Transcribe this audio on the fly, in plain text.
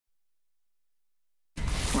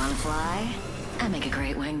Wanna fly? I make a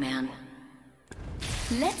great wingman.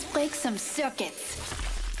 Let's break some circuits.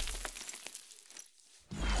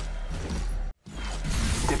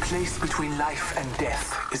 The place between life and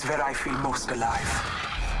death is where I feel most alive.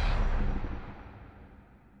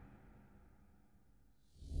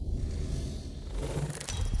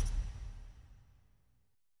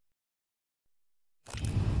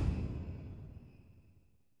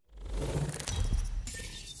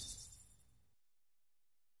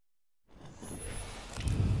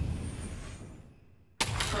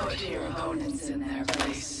 Put your opponents in their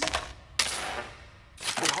place.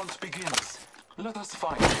 The hunt begins. Let us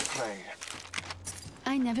find a prey.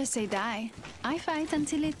 I never say die. I fight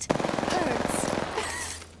until it hurts.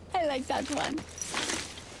 I like that one.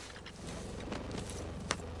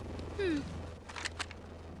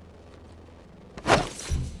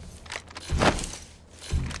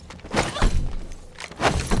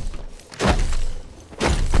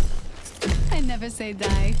 I never say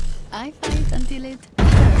die. I fight until it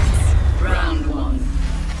hurts. Round one.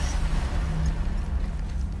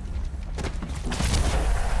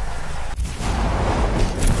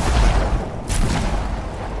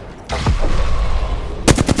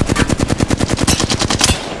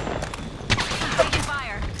 Taking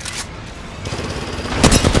fire.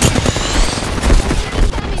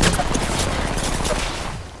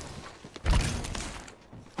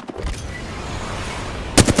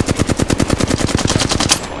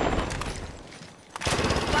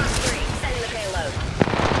 Box 3, sending the payload.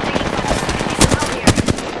 Taking fire. Need some help here.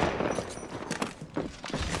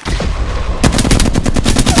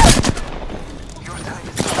 Your time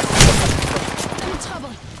is I'm in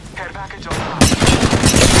trouble. care package on high.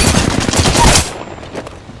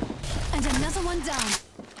 And another one down.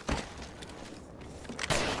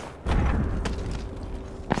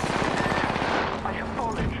 I have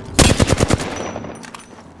fallen.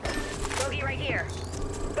 Bogey right here.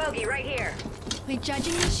 Bogey right here.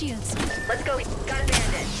 Recharging the shields. Let's go. Got a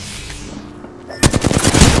bandit.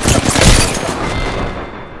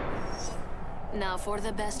 Now for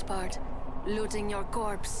the best part. Looting your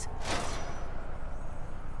corpse.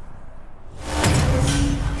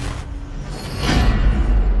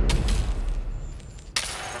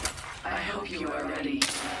 I hope you are ready.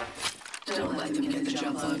 Don't let them get the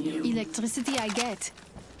jump on you. Electricity I get.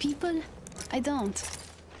 People, I don't.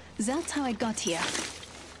 That's how I got here.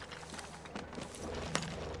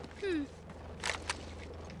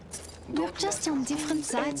 We're just on different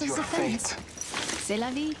sides of Your the fence. fate. C'est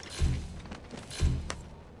la vie.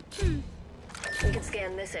 We can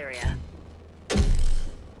scan this area.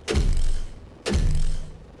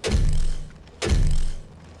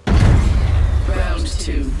 Round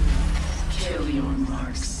two. Kill your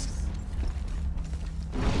marks.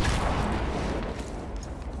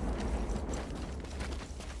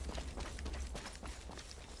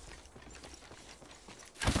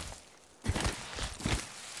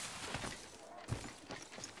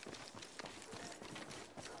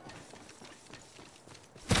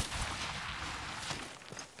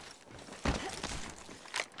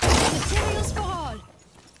 Materials for all.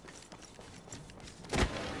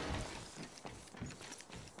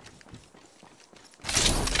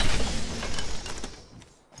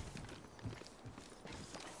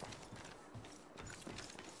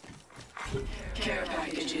 Care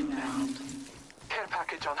package inbound. Care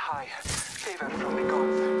package on high. Favor from the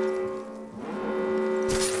gods.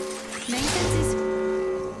 Main fences.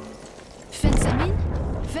 Fence them in,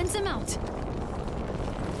 fence them out.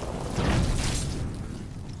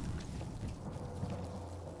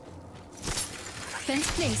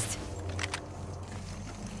 Fence placed.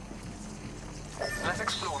 Let's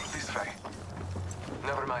explore this way.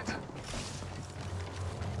 Never mind.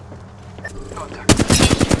 Contact.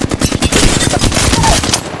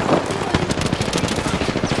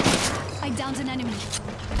 I downed an enemy.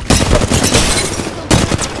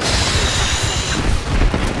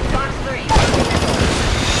 Box 3.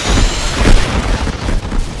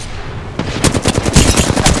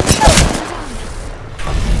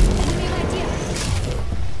 Enemy right here.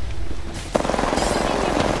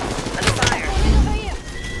 Under fire. Over here.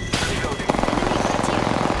 Reloading.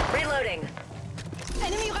 Reloading.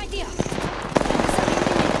 Enemy right here.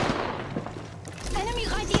 Enemy right here. Enemy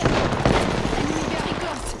right here. Enemy very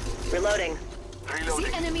close. Reloading.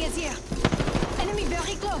 Reloading. The enemy is here. Enemy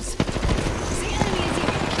very close. The enemy is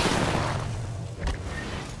here.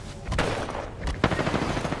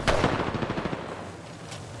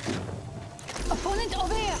 Opponent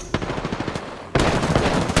over here.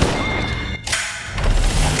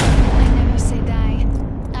 I never say die.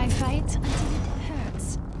 I fight until it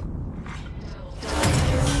hurts.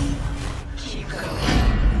 Keep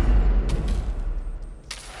going.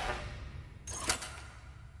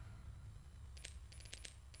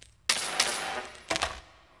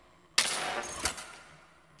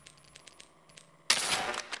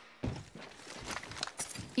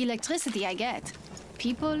 Electricity I get.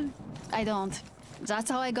 People, I don't. That's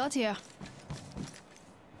how I got here.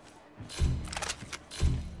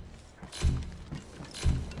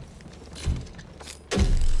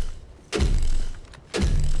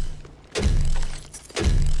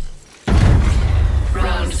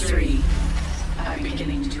 Round 3. I'm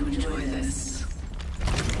beginning to enjoy this.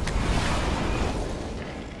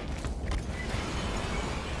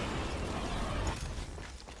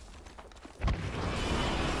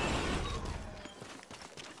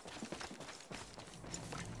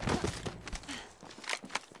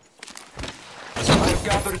 I've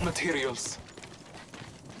gathered materials.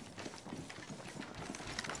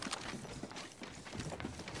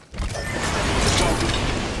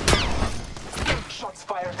 Shots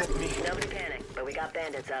fired at me. Nobody panic, but we got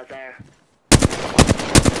bandits out there.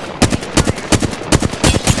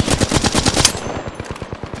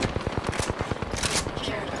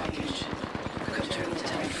 Care package. Could turn the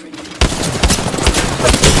tide for you.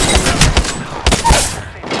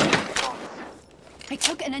 I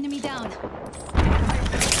took an enemy down.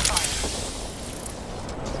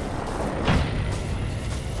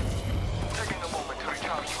 Taking a moment to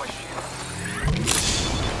recharge my shield.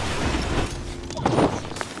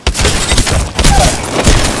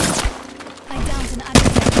 I downed an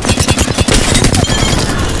enemy.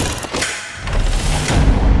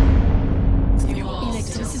 You all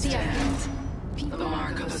still Electricity I stand. get. The People,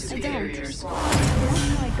 mark of a I superior don't. squad. That's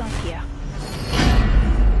how I got here.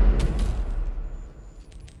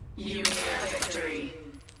 You near victory.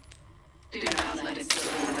 Do not let it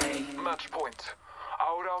slip away. Match point.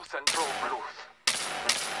 Aura Central Bluth.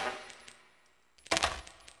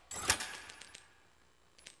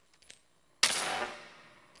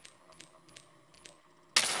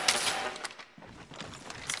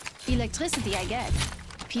 Electricity I get.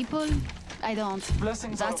 People, I don't.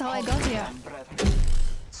 Blessings That's are how I upon got you, here. brethren.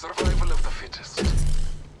 Survival of the fittest.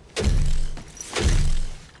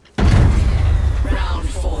 Round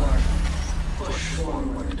 4. Push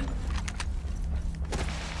forward.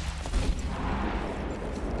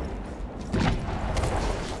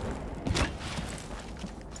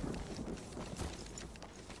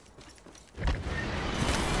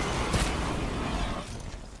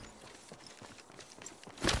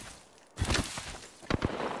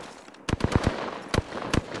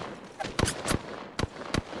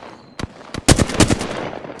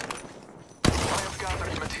 I have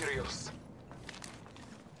gathered materials.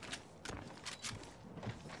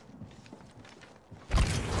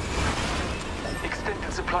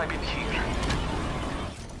 Extended supply bin here.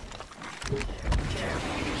 Care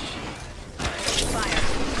package. Fire.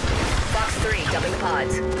 Box 3, dumping the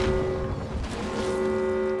pods.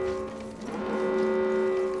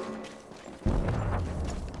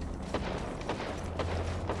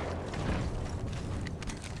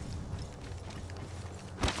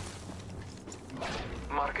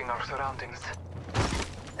 Marking our surroundings.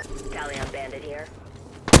 Tally on bandit here.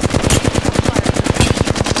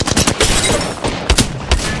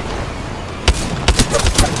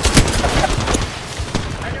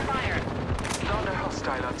 Under fire. Not a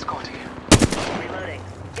hostile on Scotty. Reloading.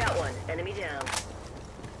 Got one. Enemy down.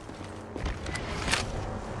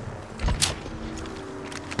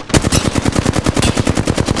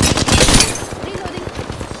 Reloading.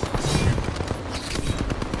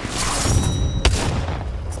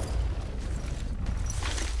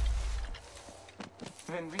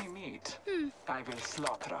 When we meet, I will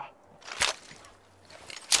slaughter.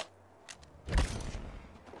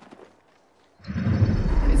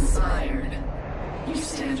 Inspired. You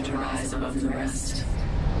stand to rise above the rest.